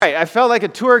I felt like a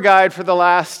tour guide for the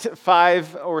last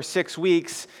 5 or 6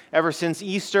 weeks, ever since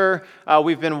Easter.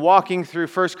 We've been walking through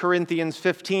 1 Corinthians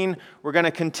 15. We're going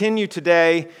to continue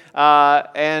today,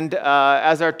 and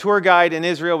as our tour guide in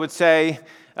Israel would say,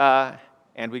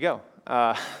 and we go.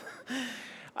 I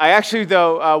actually,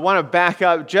 though, want to back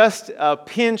up just a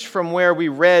pinch from where we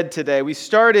read today. We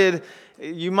started,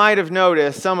 you might have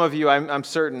noticed, some of you, I'm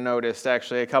certain noticed,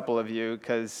 actually, a couple of you,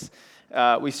 because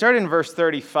we started in verse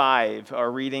 35, our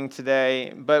reading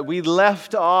today, but we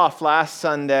left off last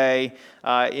Sunday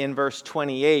in verse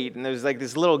 28, and there's like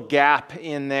this little gap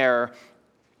in there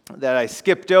that I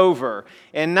skipped over,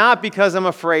 and not because I'm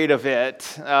afraid of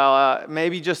it,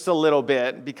 maybe just a little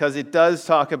bit, because it does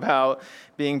talk about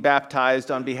being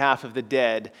baptized on behalf of the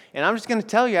dead, and I'm just going to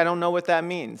tell you, I don't know what that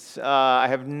means. I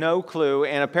have no clue,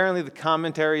 and apparently the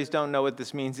commentaries don't know what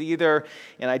this means either,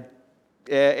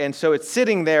 and so it's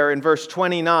sitting there in verse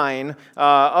 29.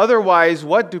 Otherwise,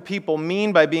 what do people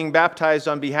mean by being baptized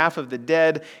on behalf of the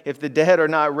dead? If the dead are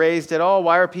not raised at all,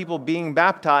 why are people being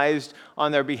baptized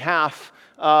on their behalf?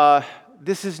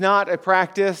 This is not a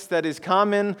practice that is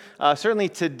common. Certainly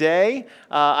today,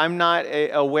 I'm not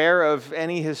aware of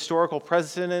any historical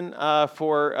precedent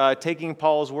for taking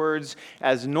Paul's words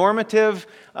as normative,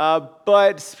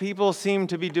 but people seem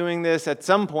to be doing this at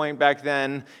some point back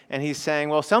then, and he's saying,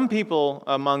 well, some people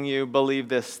among you believe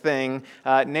this thing,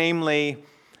 namely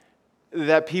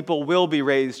that people will be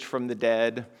raised from the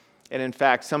dead, and in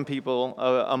fact, some people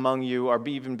among you are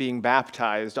even being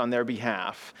baptized on their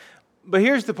behalf. But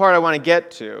here's the part I want to get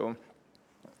to.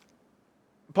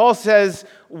 Paul says,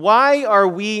 why are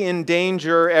we in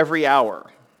danger every hour?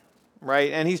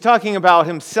 Right? And he's talking about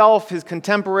himself, his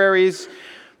contemporaries.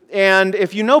 And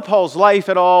if you know Paul's life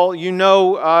at all, you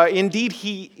know, indeed,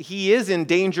 he is in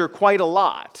danger quite a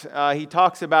lot. He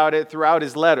talks about it throughout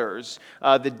his letters,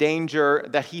 the danger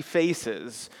that he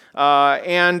faces.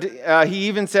 And he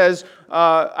even says,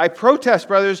 I protest,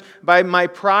 brothers, by my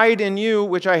pride in you,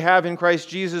 which I have in Christ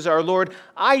Jesus our Lord,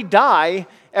 I die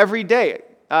every day.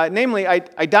 Namely,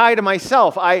 I die to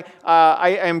myself. I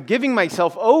am giving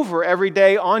myself over every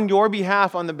day on your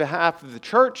behalf, on the behalf of the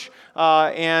church.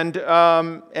 And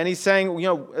he's saying,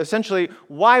 essentially,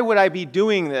 why would I be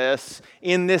doing this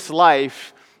in this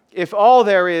life if all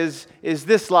there is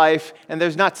this life and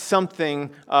there's not something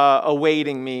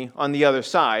awaiting me on the other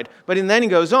side? But then he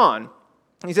goes on.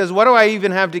 He says, what do I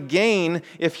even have to gain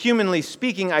if, humanly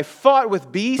speaking, I fought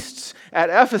with beasts at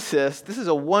Ephesus? This is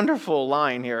a wonderful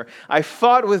line here. I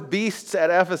fought with beasts at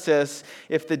Ephesus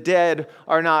if the dead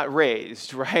are not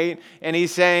raised, right? And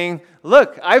he's saying,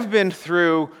 look, I've been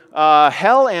through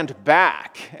hell and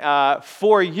back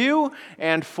for you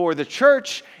and for the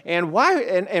church and why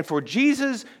and for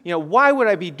Jesus. Why would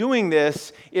I be doing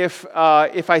this if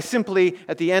I simply,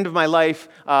 at the end of my life,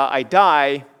 I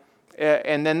die?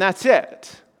 And then that's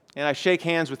it. And I shake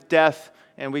hands with death,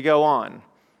 and we go on.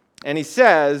 And he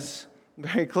says,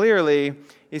 very clearly,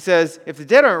 he says, if the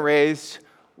dead aren't raised,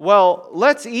 well,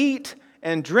 let's eat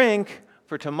and drink,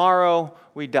 for tomorrow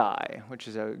we die, which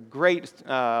is a great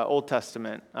Old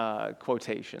Testament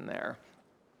quotation there.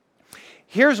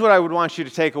 Here's what I would want you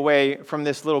to take away from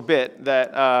this little bit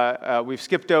that we've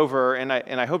skipped over, and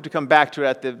I hope to come back to it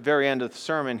at the very end of the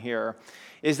sermon here,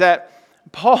 is that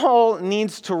Paul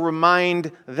needs to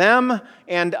remind them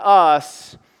and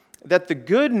us that the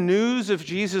good news of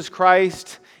Jesus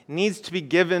Christ needs to be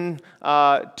given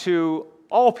to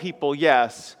all people,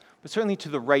 yes, but certainly to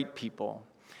the right people.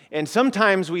 And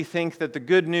sometimes we think that the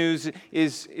good news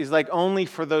is like only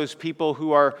for those people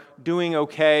who are doing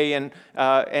okay and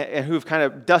who've kind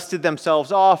of dusted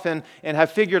themselves off and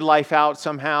have figured life out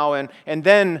somehow, and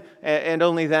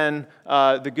only then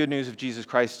the good news of Jesus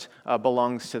Christ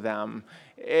belongs to them.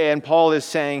 And Paul is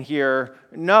saying here,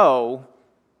 no,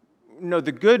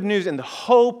 the good news and the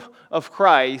hope of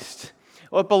Christ,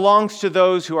 it belongs to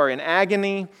those who are in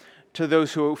agony, to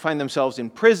those who find themselves in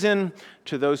prison,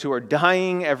 to those who are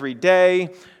dying every day,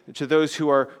 to those who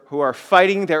are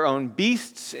fighting their own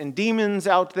beasts and demons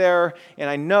out there. And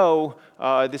I know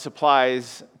this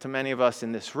applies to many of us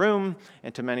in this room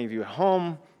and to many of you at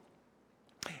home.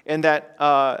 And that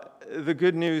the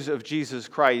good news of Jesus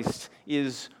Christ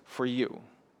is for you.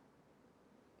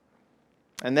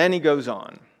 And then he goes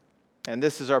on. And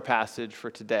this is our passage for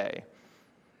today.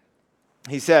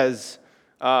 He says,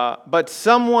 but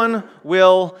someone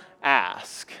will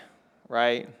ask,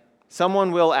 right?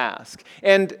 Someone will ask.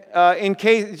 And in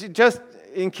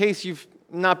case you've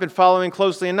not been following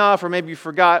closely enough, or maybe you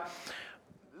forgot,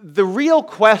 the real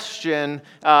question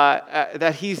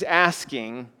that he's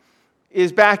asking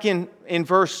is back in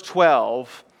verse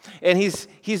 12, And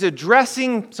he's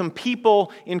addressing some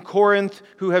people in Corinth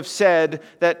who have said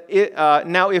that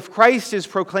now if Christ is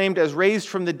proclaimed as raised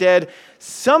from the dead,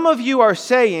 some of you are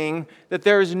saying that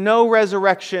there is no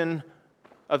resurrection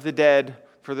of the dead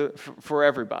for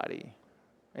everybody.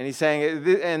 And he's saying,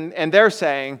 and they're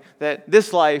saying that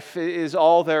this life is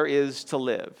all there is to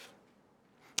live.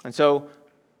 And so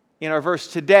in our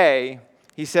verse today,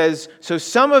 he says, so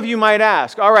some of you might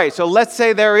ask, all right, so let's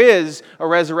say there is a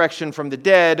resurrection from the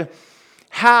dead.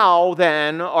 How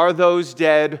then are those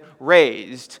dead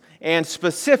raised? And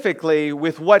specifically,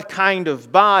 with what kind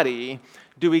of body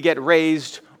do we get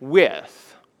raised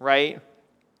with, right?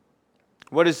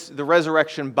 What does the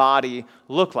resurrection body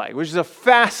look like? Which is a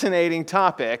fascinating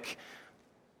topic,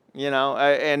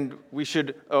 and we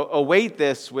should await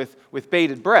this with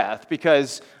bated breath,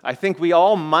 because I think we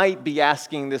all might be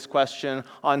asking this question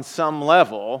on some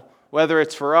level, whether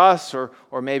it's for us or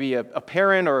maybe a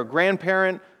parent or a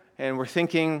grandparent, and we're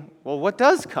thinking, well, what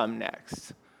does come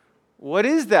next? What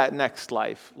is that next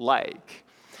life like?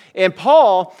 And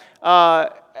Paul,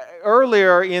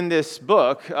 earlier in this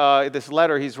book, this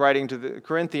letter he's writing to the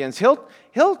Corinthians, he'll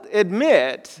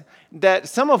admit that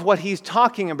some of what he's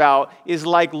talking about is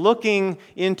like looking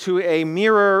into a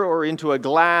mirror or into a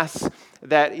glass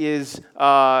that is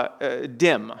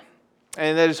dim,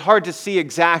 and that it's hard to see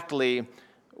exactly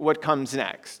what comes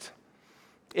next.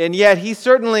 And yet he's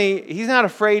not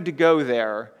afraid to go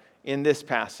there in this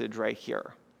passage right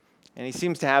here. And he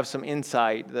seems to have some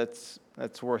insight that's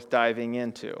worth diving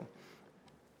into.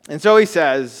 And so he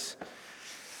says,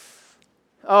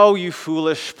 oh, you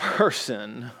foolish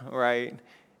person, right?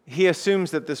 He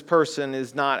assumes that this person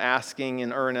is not asking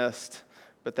in earnest,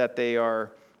 but that they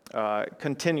are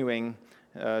continuing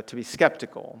to be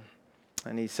skeptical.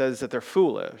 And he says that they're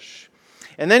foolish.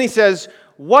 And then he says,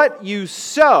 what you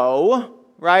sow,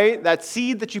 right, that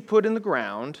seed that you put in the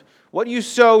ground, what you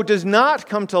sow does not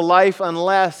come to life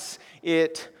unless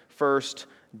it first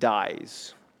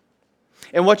dies.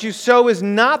 And what you sow is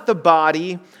not the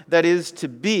body that is to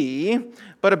be,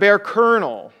 but a bare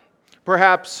kernel,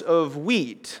 perhaps of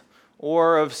wheat,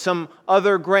 or of some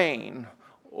other grain,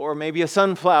 or maybe a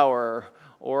sunflower,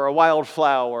 or a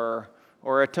wildflower,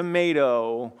 or a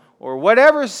tomato, or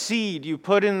whatever seed you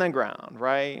put in the ground,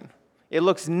 right? It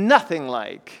looks nothing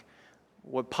like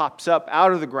what pops up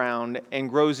out of the ground and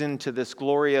grows into this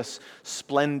glorious,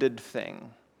 splendid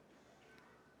thing.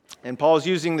 And Paul's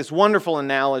using this wonderful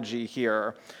analogy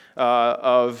here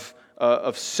of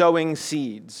sowing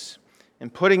seeds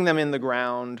and putting them in the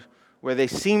ground where they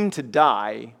seem to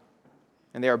die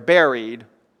and they are buried,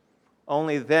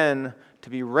 only then to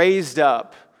be raised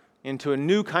up into a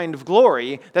new kind of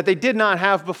glory that they did not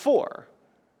have before.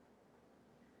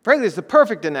 Frankly, it's the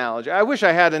perfect analogy. I wish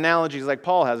I had analogies like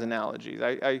Paul has analogies.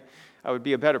 I would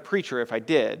be a better preacher if I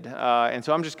did. And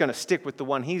so I'm just going to stick with the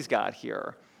one he's got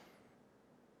here.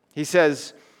 He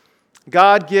says,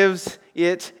 God gives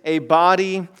it a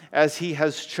body as he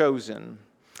has chosen,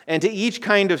 and to each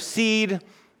kind of seed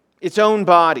its own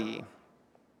body.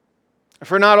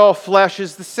 For not all flesh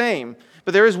is the same,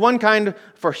 but there is one kind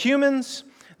for humans,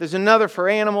 there's another for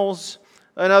animals,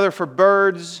 another for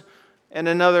birds, and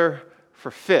another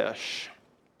for fish.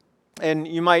 And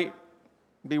you might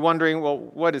be wondering, well,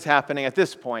 what is happening at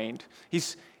this point?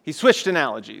 He's switched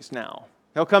analogies now.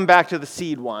 He'll come back to the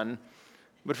seed one.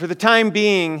 But for the time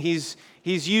being, he's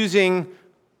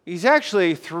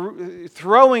actually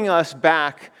throwing us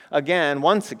back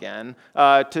once again,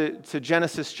 to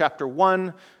Genesis chapter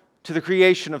 1, to the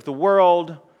creation of the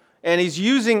world. And he's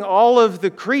using all of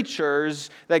the creatures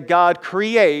that God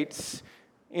creates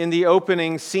in the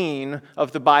opening scene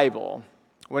of the Bible.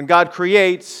 When God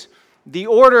creates, the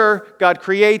order God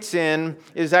creates in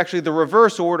is actually the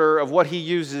reverse order of what he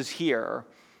uses here.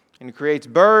 And he creates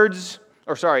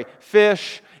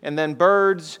fish, and then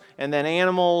birds, and then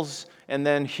animals, and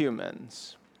then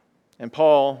humans. And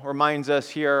Paul reminds us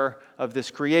here of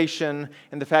this creation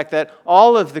and the fact that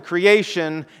all of the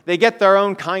creation, they get their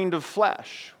own kind of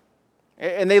flesh.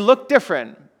 And they look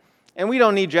different. And we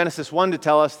don't need Genesis 1 to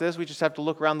tell us this. We just have to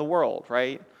look around the world,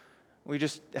 right? We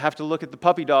just have to look at the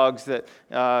puppy dogs that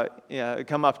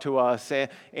come up to us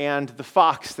and the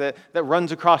fox that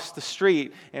runs across the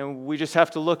street. And we just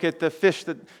have to look at the fish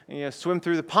that swim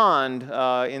through the pond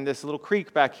in this little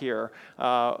creek back here.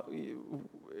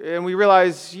 And we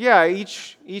realize,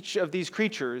 each of these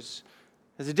creatures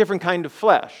has a different kind of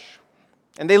flesh.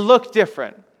 And they look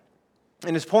different.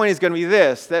 And his point is going to be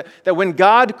this, that when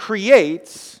God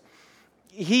creates,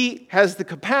 he has the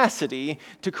capacity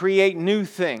to create new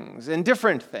things and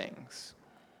different things.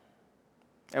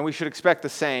 And we should expect the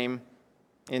same,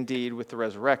 indeed, with the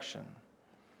resurrection.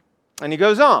 And he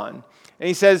goes on, and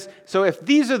he says, so if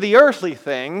these are the earthly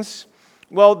things,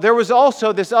 well, there was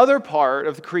also this other part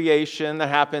of the creation that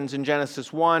happens in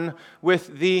Genesis 1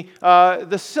 with the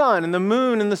sun and the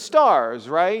moon and the stars,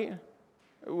 right?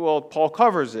 Well, Paul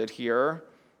covers it here.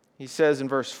 He says in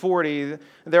verse 40,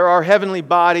 there are heavenly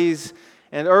bodies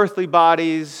and earthly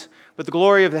bodies, but the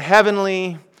glory of the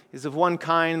heavenly is of one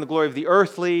kind, the glory of the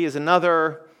earthly is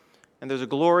another, and there's a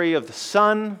glory of the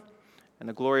sun, and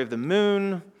a glory of the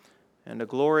moon, and a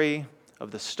glory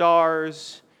of the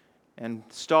stars, and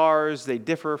stars, they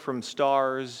differ from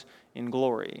stars in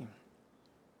glory.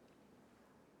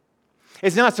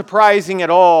 It's not surprising at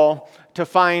all to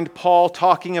find Paul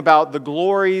talking about the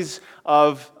glories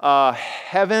of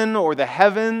heaven or the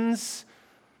heavens.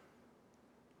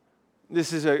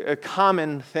 This is a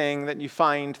common thing that you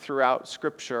find throughout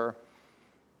Scripture.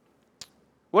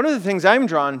 One of the things I'm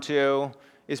drawn to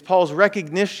is Paul's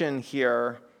recognition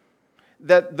here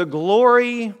that the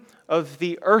glory of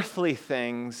the earthly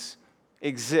things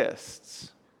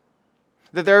exists.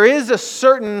 That there is a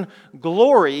certain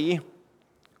glory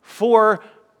for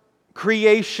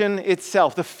creation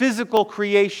itself, the physical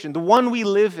creation, the one we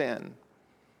live in.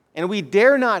 And we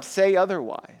dare not say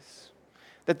otherwise.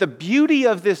 That the beauty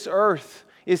of this earth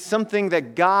is something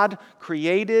that God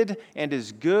created and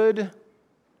is good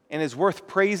and is worth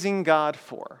praising God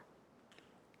for.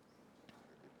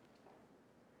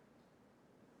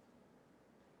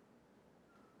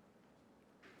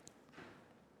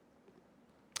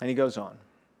 And he goes on.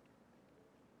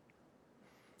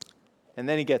 And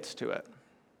then he gets to it.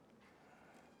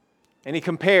 And he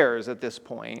compares at this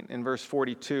point in verse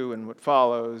 42 and what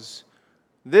follows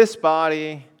this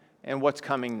body and what's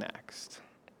coming next.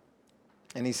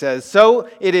 And he says, so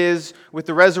it is with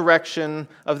the resurrection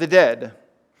of the dead.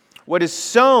 What is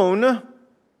sown,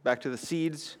 back to the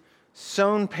seeds,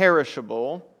 sown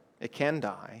perishable, it can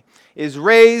die, is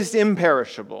raised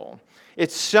imperishable.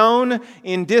 It's sown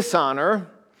in dishonor,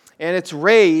 and it's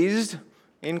raised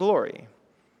in glory.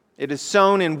 It is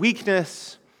sown in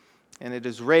weakness, and it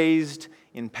is raised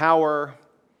in power.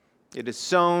 It is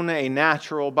sown a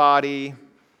natural body,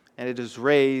 and it is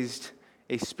raised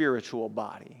a spiritual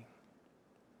body.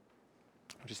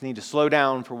 I just need to slow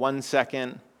down for 1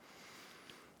 second.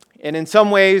 And in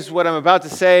some ways, what I'm about to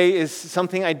say is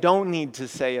something I don't need to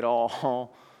say at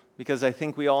all, because I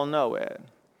think we all know it.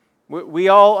 We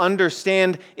all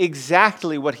understand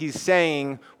exactly what he's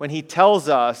saying when he tells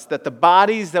us that the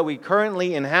bodies that we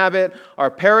currently inhabit are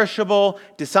perishable,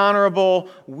 dishonorable,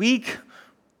 weak,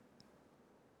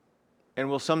 and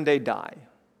will someday die.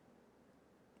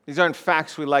 These aren't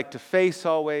facts we like to face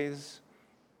always,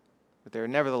 but they're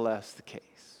nevertheless the case.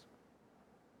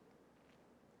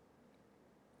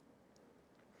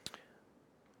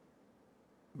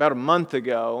 About a month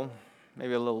ago,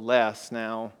 maybe a little less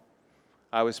now,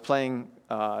 I was playing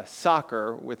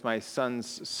soccer with my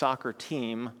son's soccer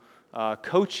team,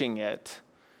 coaching it,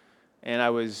 and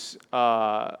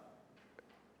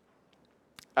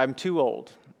I'm too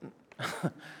old.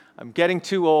 I'm getting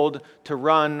too old to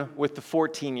run with the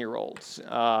 14-year-olds.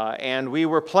 And we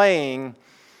were playing,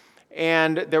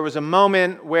 and there was a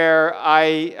moment where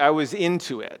I was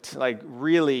into it, like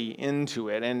really into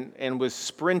it, and was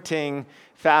sprinting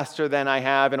faster than I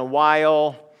have in a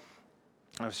while.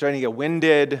 I was starting to get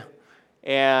winded,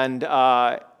 and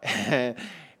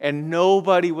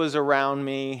nobody was around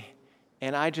me,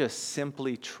 and I just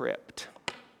simply tripped.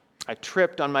 I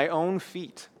tripped on my own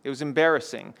feet. It was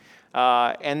embarrassing.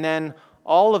 And then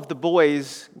all of the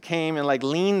boys came and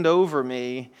leaned over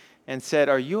me and said,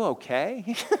 "Are you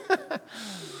okay?"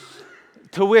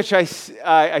 To which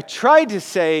I tried to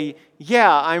say,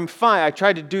 "Yeah, I'm fine." I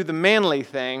tried to do the manly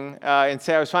thing and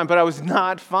say I was fine, but I was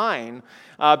not fine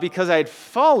because I had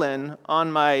fallen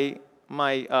on my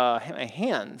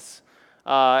hands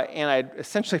and I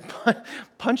essentially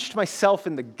punched myself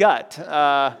in the gut.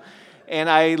 And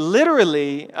I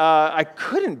literally, I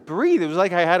couldn't breathe. It was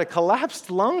like I had a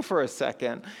collapsed lung for a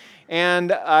second.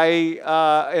 And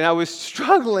I was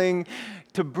struggling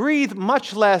to breathe,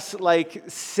 much less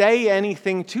say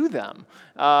anything to them.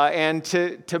 And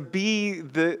to be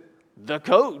the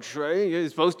coach, right? You're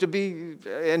supposed to be,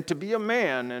 and to be a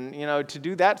man, and, to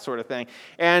do that sort of thing.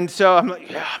 And so I'm like,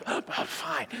 yeah, I'm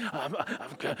fine. I'm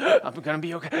going to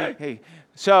be okay. Hey.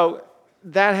 So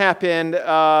that happened.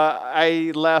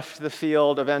 I left the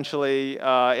field eventually,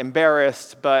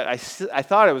 embarrassed, but I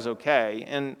thought it was okay.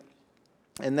 And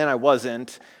then I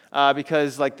wasn't,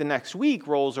 because the next week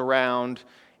rolls around,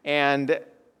 and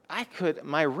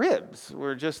my ribs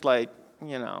were just I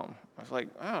was like,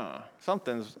 oh,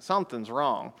 something's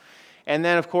wrong. And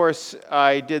then, of course,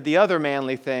 I did the other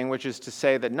manly thing, which is to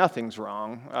say that nothing's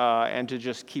wrong and to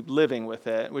just keep living with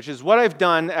it, which is what I've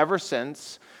done ever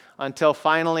since, until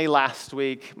finally last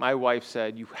week my wife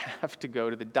said, "You have to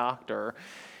go to the doctor."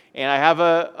 And I have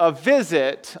a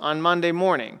visit on Monday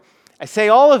morning. I say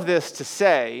all of this to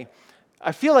say,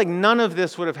 I feel like none of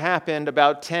this would have happened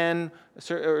about 10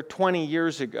 or 20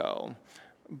 years ago.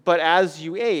 But as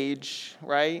you age,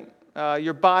 right,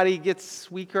 your body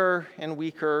gets weaker and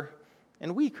weaker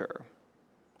and weaker.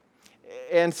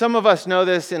 And some of us know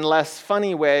this in less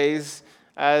funny ways,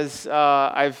 as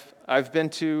I've been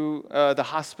to the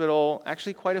hospital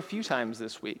actually quite a few times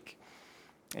this week.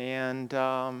 And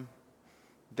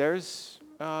there's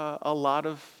a lot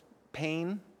of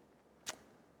pain.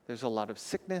 There's a lot of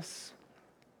sickness.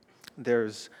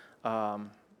 There's a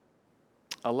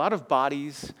lot of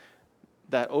bodies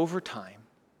that over time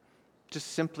just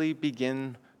simply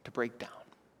begin to break down.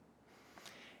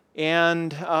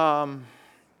 And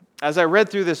as I read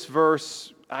through this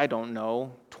verse, I don't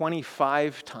know,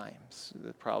 25 times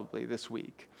probably this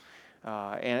week,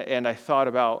 and I thought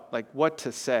about like what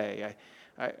to say.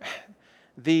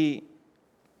 The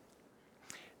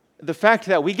fact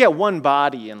that we get one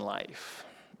body in life,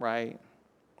 right?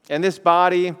 And this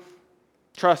body,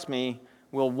 trust me,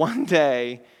 will one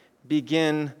day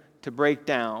begin to break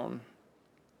down,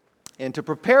 and to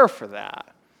prepare for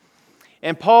that.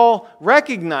 And Paul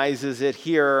recognizes it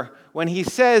here when he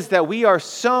says that we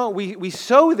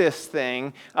sow this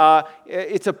thing.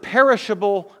 It's a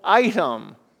perishable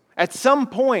item. At some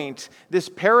point, this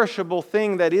perishable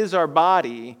thing that is our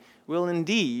body will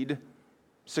indeed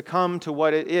succumb to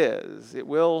what it is. It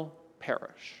will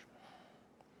perish.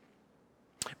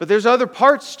 But there's other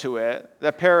parts to it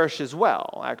that perish as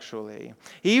well, actually.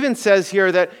 He even says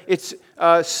here that it's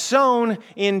sown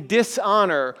in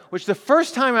dishonor, which the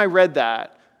first time I read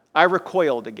that, I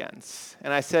recoiled against.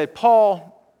 And I said,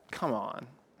 Paul, come on.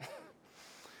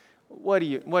 What do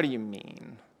you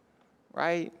mean?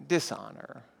 Right?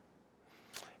 Dishonor.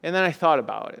 And then I thought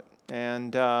about it,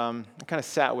 and I kind of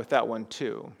sat with that one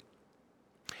too.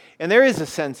 And there is a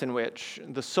sense in which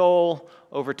the soul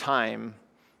over time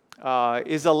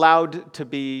is allowed to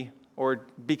be or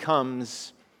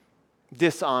becomes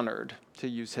dishonored, to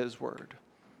use his word,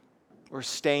 or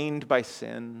stained by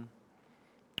sin,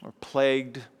 or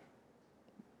plagued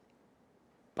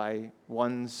by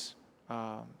one's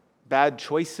bad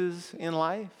choices in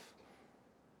life,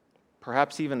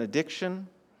 perhaps even addiction.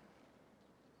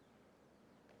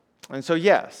 And so,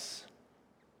 yes,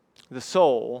 the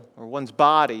soul, or one's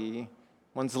body,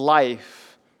 one's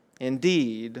life,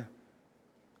 indeed,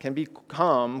 can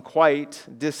become quite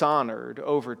dishonored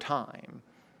over time.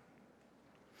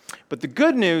 But the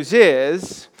good news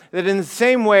is that in the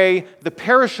same way the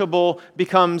perishable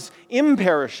becomes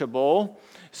imperishable,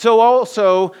 so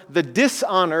also the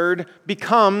dishonored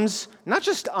becomes not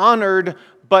just honored,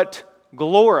 but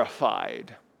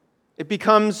glorified.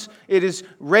 It is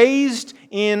raised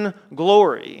in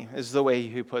glory, is the way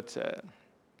he puts it.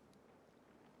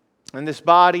 And this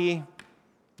body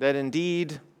that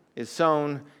indeed is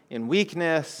sown in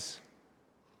weakness,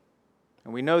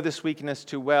 and we know this weakness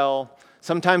too well.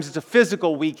 Sometimes it's a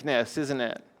physical weakness, isn't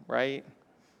it? Right?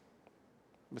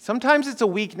 But sometimes it's a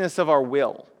weakness of our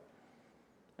will.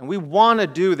 And we want to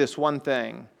do this one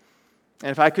thing.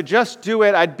 And if I could just do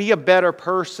it, I'd be a better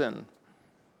person.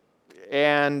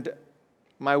 And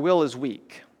my will is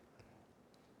weak.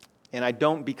 And I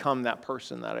don't become that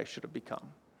person that I should have become.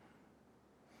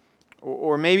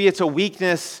 Or maybe it's a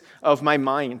weakness of my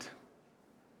mind.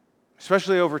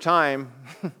 Especially over time,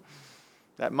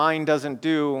 that mind doesn't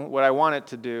do what I want it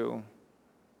to do.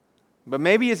 But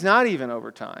maybe it's not even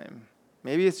over time.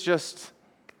 Maybe it's just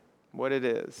what it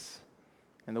is.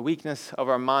 And the weakness of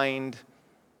our mind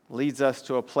leads us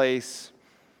to a place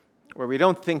where we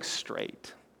don't think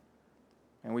straight.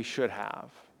 And we should have.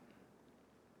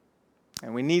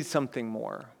 And we need something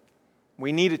more.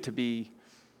 We need it to be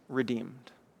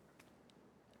redeemed.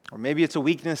 Or maybe it's a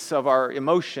weakness of our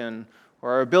emotion,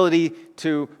 or our ability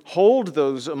to hold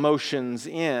those emotions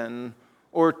in,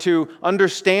 or to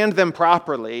understand them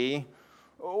properly,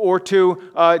 or to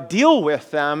deal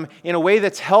with them in a way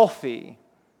that's healthy.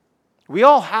 We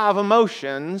all have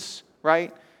emotions,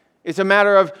 right? It's a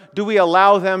matter of, do we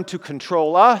allow them to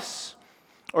control us,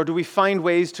 or do we find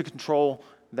ways to control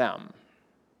them?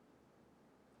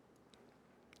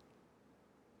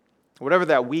 Whatever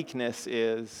that weakness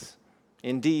is,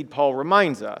 indeed, Paul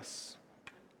reminds us,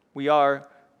 we are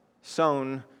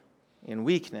sown in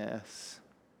weakness.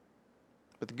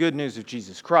 But the good news of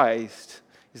Jesus Christ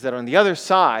is that on the other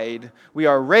side, we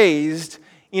are raised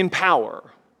in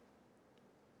power.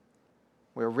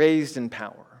 We're raised in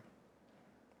power.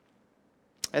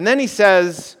 And then he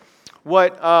says,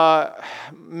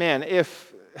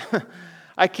 if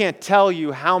I can't tell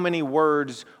you how many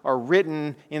words are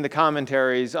written in the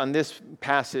commentaries on this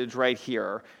passage right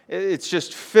here. It's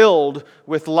just filled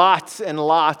with lots and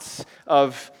lots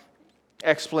of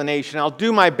explanation. I'll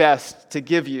do my best to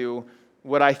give you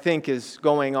what I think is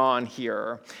going on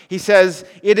here. He says,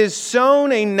 it is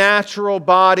sown a natural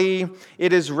body,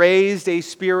 it is raised a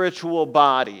spiritual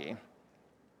body.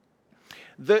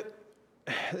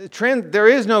 There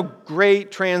is no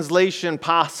great translation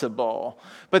possible,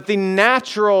 but the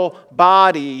natural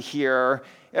body here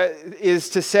is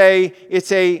to say it's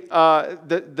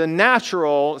the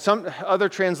natural. Some other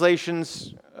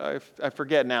translations, I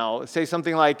forget now, say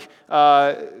something like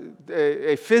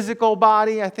a physical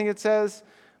body, I think it says.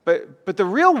 But the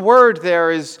real word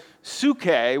there is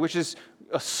psyche, which is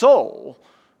a soul.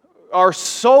 Our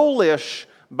soulish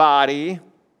body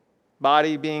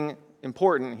being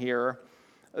important here.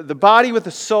 The body with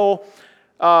the soul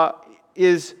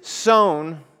is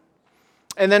sown,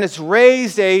 and then it's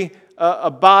raised a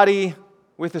body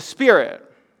with a spirit,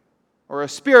 or a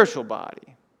spiritual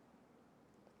body.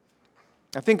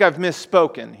 I think I've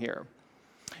misspoken here,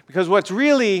 because what's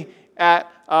really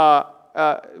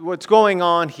what's going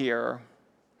on here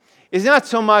is not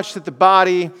so much that the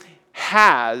body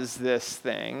has this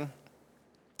thing,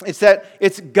 it's that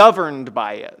it's governed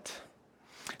by it.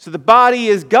 So the body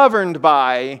is governed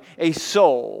by a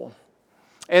soul.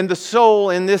 And the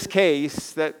soul in this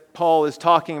case that Paul is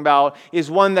talking about is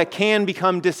one that can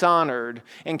become dishonored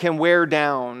and can wear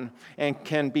down and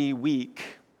can be weak.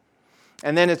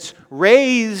 And then it's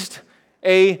raised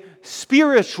a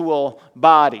spiritual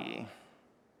body.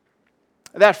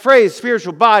 That phrase,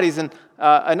 spiritual body, is an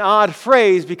odd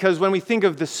phrase because when we think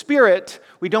of the spirit,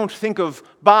 we don't think of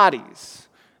bodies.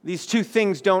 These two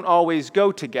things don't always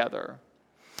go together.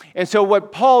 And so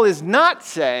what Paul is not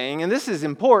saying, and this is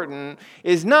important,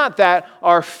 is not that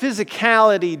our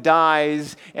physicality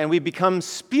dies and we become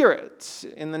spirits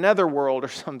in the netherworld or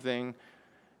something.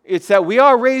 It's that we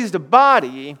are raised a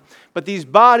body, but these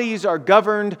bodies are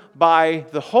governed by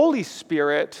the Holy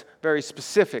Spirit very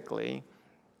specifically,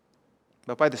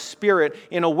 but by the Spirit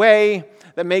in a way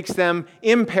that makes them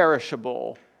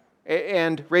imperishable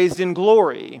and raised in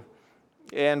glory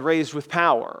and raised with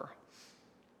power.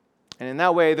 And in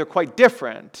that way, they're quite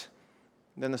different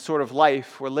than the sort of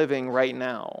life we're living right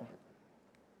now.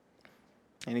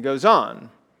 And he goes on.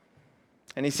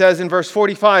 And he says in verse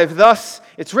 45, thus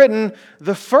it's written,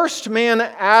 the first man,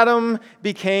 Adam,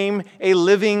 became a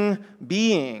living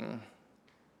being.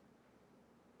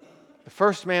 The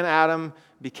first man, Adam,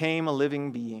 became a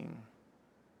living being.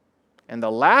 And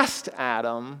the last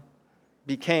Adam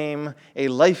became a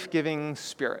life-giving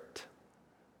spirit.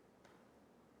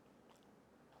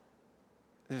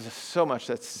 There's so much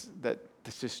that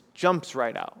just jumps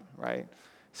right out, right?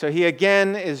 So he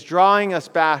again is drawing us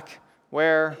back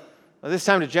where? Well, this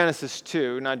time to Genesis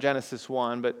 2, not Genesis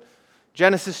 1, but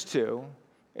Genesis 2,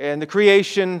 and the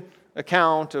creation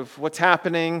account of what's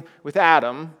happening with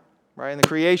Adam, right, and the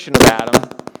creation of Adam.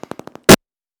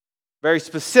 Very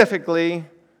specifically,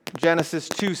 Genesis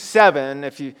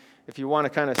 2:7. If you want to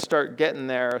kind of start getting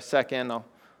there a second,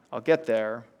 I'll get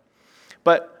there.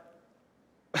 But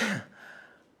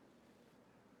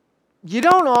you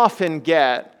don't often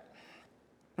get,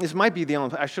 this might be the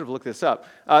only, I should have looked this up.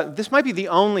 This might be the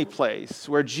only place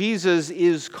where Jesus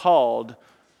is called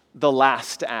the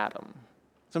last Adam.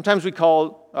 Sometimes we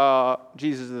call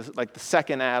Jesus like the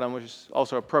second Adam, which is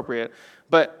also appropriate.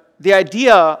 But the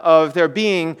idea of there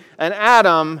being an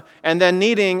Adam and then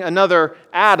needing another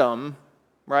Adam,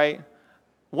 right?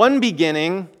 One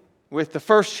beginning with the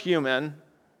first human,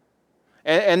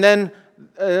 and then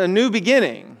a new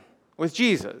beginning with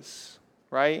Jesus.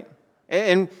 Right?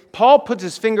 And Paul puts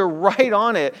his finger right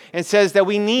on it and says that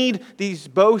we need these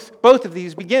both of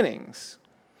these beginnings.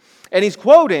 And he's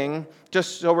quoting,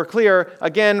 just so we're clear,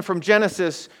 again from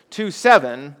Genesis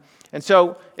 2:7. And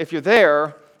so if you're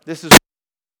there, this is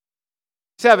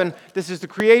 7. This is the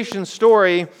creation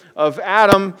story of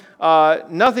Adam.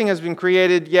 Nothing has been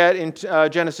created yet in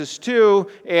Genesis 2.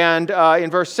 And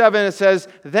in verse 7 it says,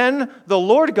 then the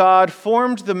Lord God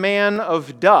formed the man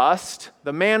of dust,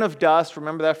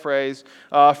 remember that phrase,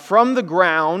 from the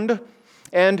ground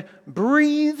and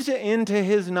breathed into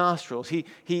his nostrils.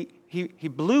 He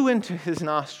blew into his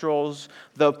nostrils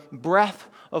the breath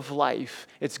of life.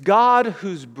 It's God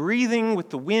who's breathing with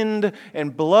the wind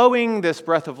and blowing this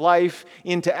breath of life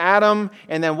into Adam.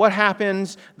 And then what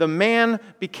happens? The man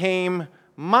became,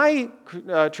 my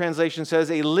translation says,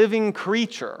 a living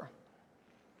creature.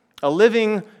 a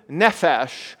living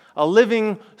nephesh, a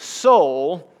living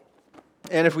soul.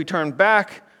 And if we turn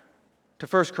back to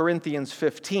 1 Corinthians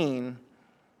 15,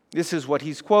 this is what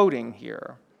he's quoting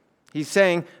here. He's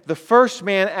saying, the first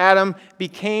man, Adam,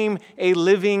 became a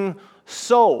living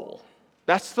soul.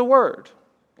 That's the word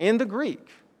in the Greek.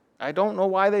 I don't know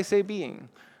why they say being.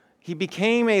 He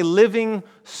became a living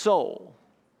soul.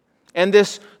 And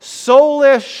this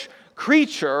soulish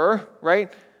creature,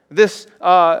 right? This,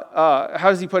 how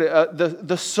does he put it?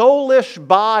 The soulish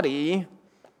body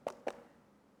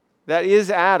that is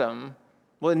Adam,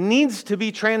 well, it needs to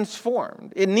be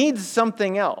transformed. It needs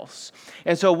something else.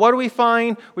 And so what do we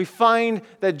find? We find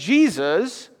that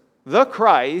Jesus, the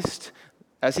Christ,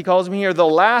 as he calls him here, the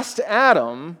last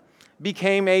Adam,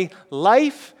 became a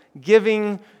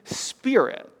life-giving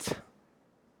spirit.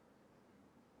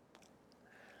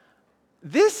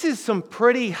 This is some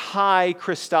pretty high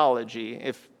Christology,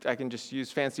 if I can just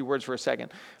use fancy words for a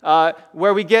second,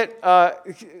 where we get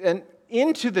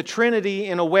into the Trinity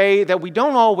in a way that we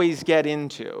don't always get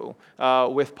into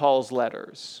with Paul's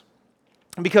letters.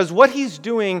 Because what he's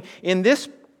doing in this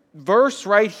verse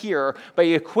right here, by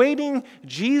equating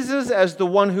Jesus as the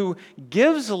one who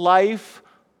gives life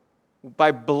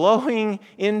by blowing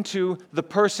into the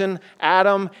person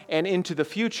Adam and into the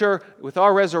future with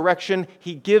our resurrection,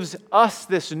 he gives us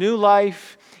this new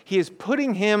life. He is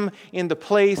putting him in the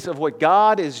place of what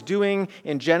God is doing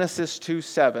in Genesis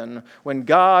 2:7, when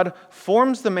God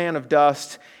forms the man of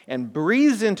dust and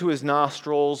breathes into his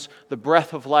nostrils the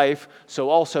breath of life.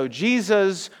 So also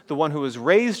Jesus, the one who was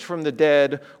raised from the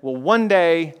dead, will one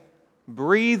day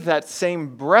breathe that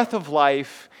same breath of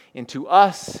life into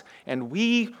us, and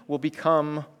we will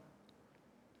become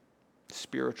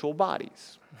spiritual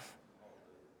bodies.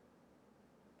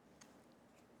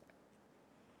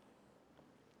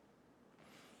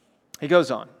 He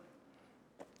goes on.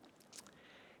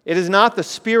 It is not the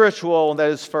spiritual that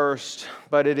is first,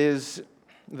 but it is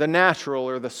the natural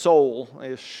or the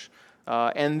soul-ish,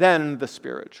 and then the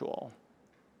spiritual.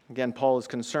 Again, Paul is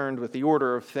concerned with the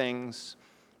order of things.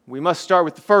 We must start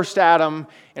with the first Adam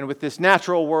and with this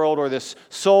natural world or this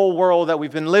soul world that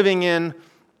we've been living in,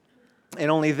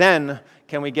 and only then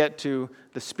can we get to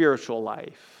the spiritual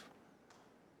life.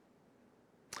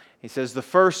 He says, the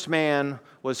first man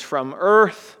was from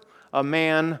earth, a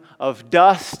man of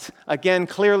dust. Again,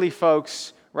 clearly,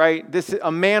 folks, right?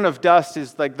 A man of dust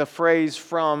is like the phrase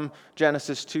from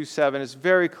Genesis 2:7. It's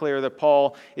very clear that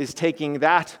Paul is taking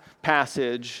that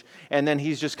passage and then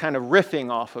he's just kind of riffing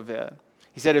off of it.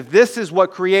 He said, if this is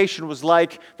what creation was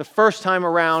like the first time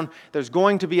around, there's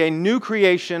going to be a new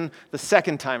creation the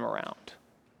second time around.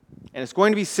 And it's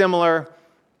going to be similar,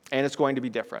 and it's going to be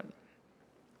different.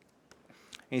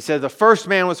 And he said, the first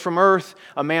man was from earth,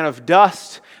 a man of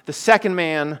dust. The second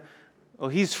man, well,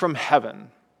 he's from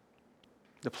heaven,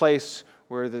 the place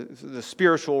where the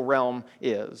spiritual realm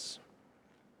is.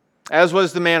 As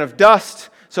was the man of dust,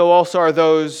 so also are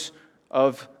those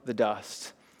of the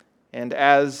dust. And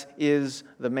as is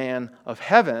the man of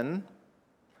heaven,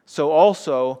 so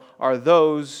also are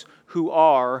those who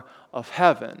are of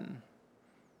heaven.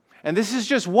 And this is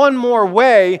just one more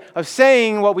way of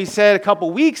saying what we said a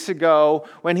couple weeks ago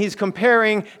when he's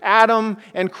comparing Adam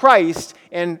and Christ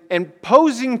and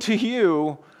posing to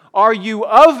you, are you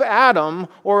of Adam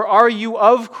or are you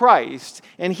of Christ?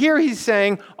 And here he's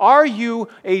saying, are you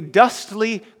a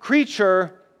dustly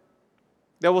creature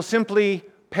that will simply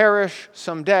perish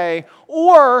someday,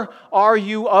 or are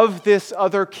you of this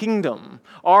other kingdom?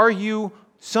 Are you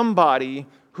somebody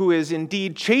who is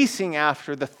indeed chasing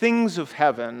after the things of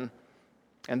heaven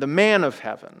and the man of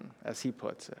heaven, as he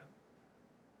puts it?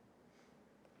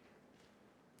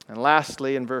 And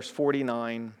lastly, in verse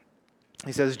 49,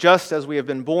 he says, just as we have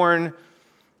been born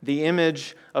the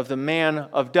image of the man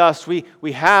of dust, we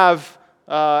have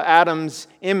Adam's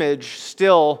image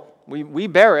still, we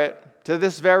bear it to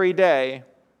this very day,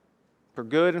 for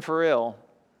good and for ill.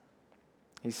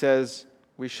 He says,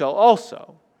 we shall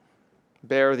also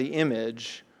bear the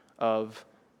image of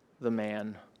the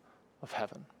man of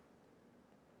heaven.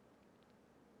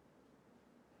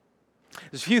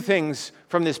 There's a few things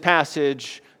from this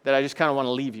passage that I just kind of want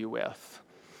to leave you with.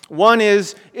 One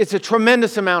is, it's a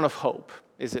tremendous amount of hope,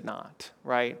 is it not?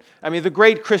 Right? I mean, the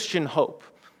great Christian hope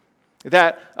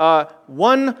that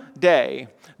one day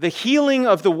the healing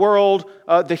of the world,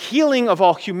 the healing of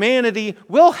all humanity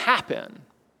will happen.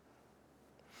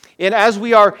 And as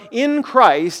we are in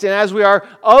Christ, and as we are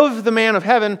of the man of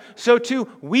heaven, so too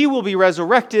we will be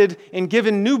resurrected and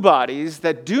given new bodies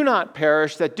that do not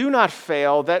perish, that do not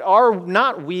fail, that are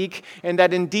not weak, and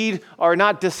that indeed are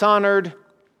not dishonored,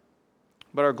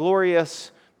 but are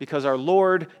glorious because our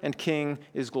Lord and King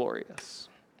is glorious.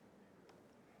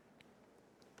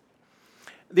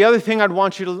 The other thing I'd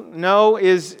want you to know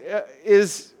is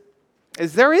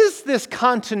there is this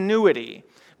continuity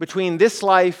between this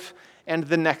life and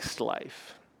the next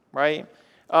life, right?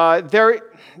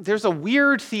 There's a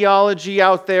weird theology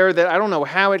out there that I don't know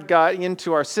how it got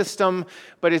into our system,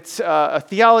 but it's a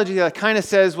theology that kind of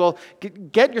says, well,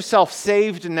 get yourself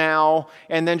saved now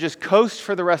and then just coast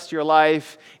for the rest of your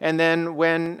life, and then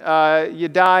when you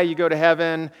die, you go to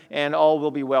heaven and all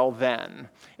will be well then.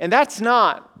 And that's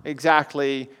not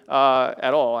exactly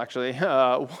at all, actually,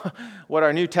 what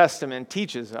our New Testament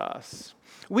teaches us.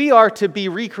 We are to be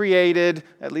recreated,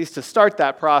 at least to start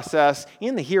that process,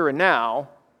 in the here and now.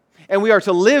 And we are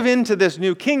to live into this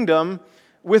new kingdom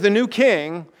with a new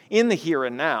king in the here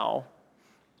and now.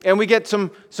 And we get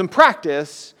some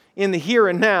practice in the here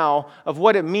and now of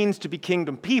what it means to be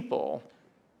kingdom people.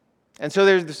 And so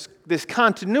there's this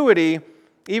continuity,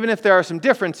 even if there are some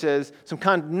differences, some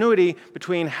continuity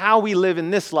between how we live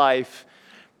in this life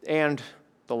and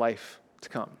the life to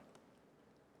come.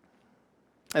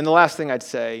 And the last thing I'd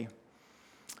say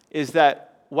is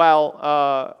that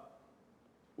while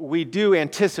we do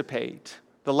anticipate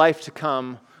the life to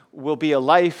come will be a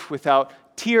life without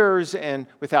tears and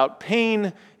without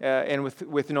pain and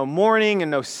with no mourning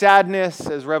and no sadness,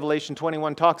 as Revelation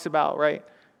 21 talks about, right?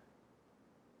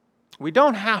 We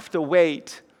don't have to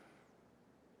wait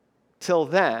till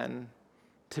then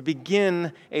to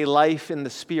begin a life in the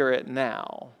Spirit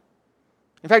now.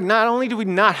 In fact, not only do we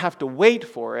not have to wait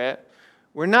for it,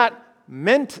 we're not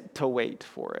meant to wait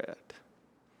for it.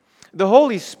 The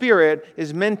Holy Spirit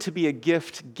is meant to be a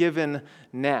gift given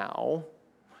now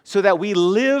so that we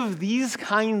live these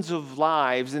kinds of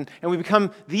lives and we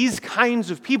become these kinds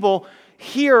of people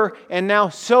here and now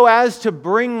so as to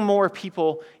bring more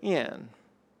people in.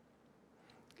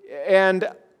 And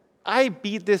I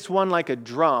beat this one like a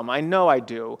drum. I know I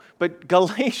do. But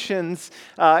Galatians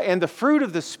and the fruit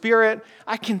of the Spirit,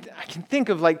 I can think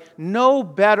of like no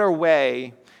better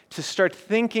way to start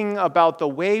thinking about the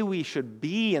way we should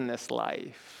be in this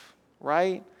life,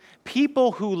 right?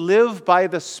 People who live by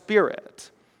the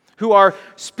Spirit, who are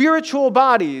spiritual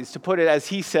bodies, to put it as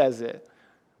he says it.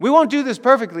 We won't do this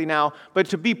perfectly now, but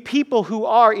to be people who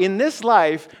are in this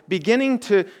life beginning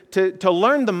to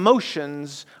learn the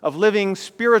motions of living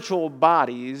spiritual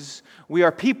bodies, we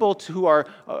are people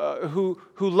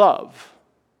who love,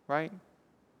 right?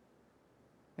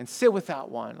 And sit with that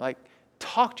one, like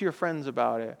talk to your friends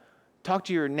about it. Talk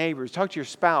to your neighbors, talk to your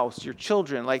spouse, your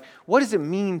children. Like, what does it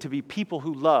mean to be people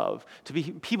who love, to be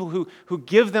people who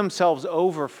give themselves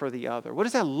over for the other? What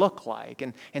does that look like?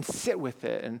 And sit with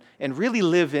it and really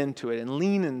live into it and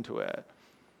lean into it.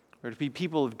 Or to be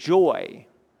people of joy.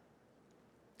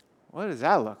 What does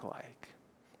that look like?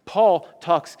 Paul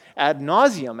talks ad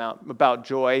nauseum about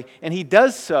joy, and he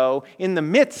does so in the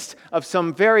midst of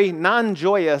some very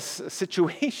non-joyous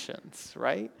situations,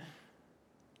 right?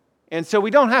 And so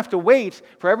we don't have to wait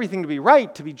for everything to be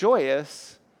right to be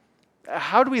joyous.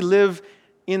 How do we live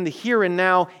in the here and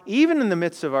now, even in the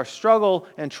midst of our struggle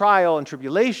and trial and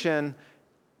tribulation,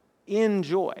 in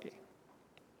joy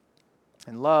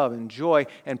and love and joy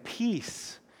and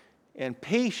peace and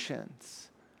patience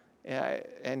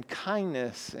and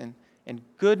kindness and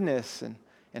goodness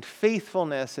and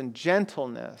faithfulness and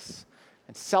gentleness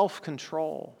and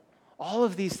self-control? All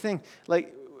of these things,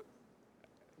 like,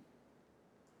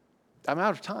 I'm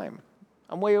out of time.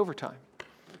 I'm way over time.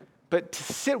 But to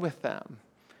sit with them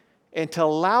and to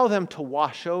allow them to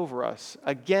wash over us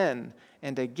again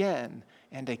and again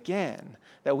and again,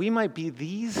 that we might be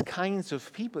these kinds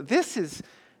of people. This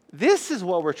is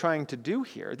what we're trying to do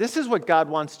here. This is what God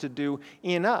wants to do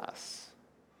in us.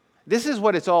 This is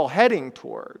what it's all heading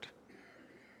toward.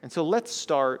 And so let's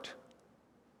start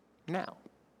now.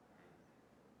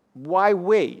 Why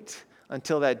wait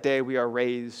until that day we are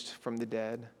raised from the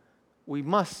dead? We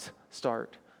must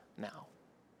start now.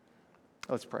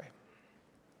 Let's pray.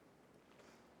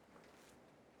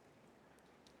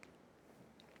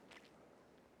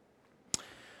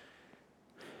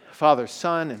 Father,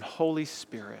 Son, and Holy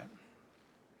Spirit,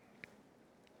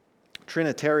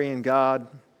 Trinitarian God,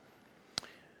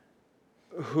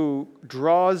 who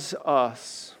draws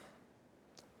us,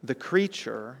 the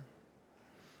creature,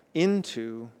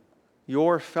 into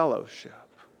your fellowship,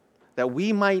 that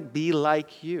we might be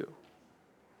like you.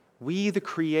 We, the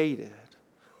created,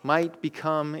 might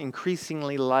become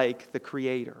increasingly like the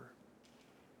Creator.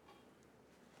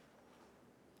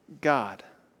 God,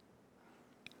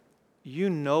 you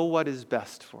know what is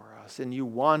best for us, and you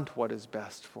want what is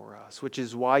best for us, which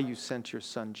is why you sent your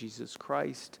Son, Jesus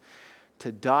Christ,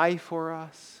 to die for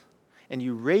us and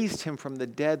you raised him from the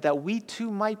dead, that we too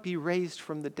might be raised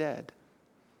from the dead,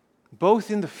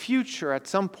 both in the future at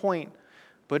some point,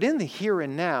 but in the here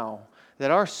and now,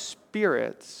 that our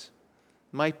spirits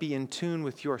might be in tune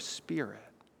with your Spirit,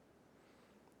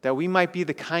 that we might be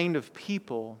the kind of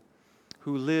people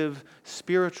who live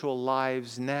spiritual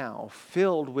lives now,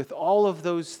 filled with all of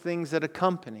those things that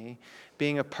accompany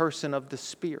being a person of the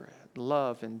Spirit,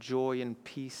 love and joy and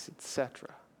peace,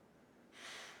 etc.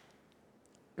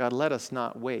 God, let us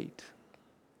not wait.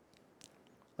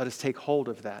 Let us take hold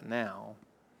of that now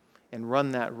and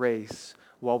run that race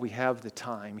while we have the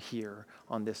time here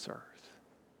on this earth.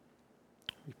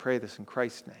 We pray this in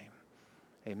Christ's name.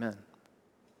 Amen.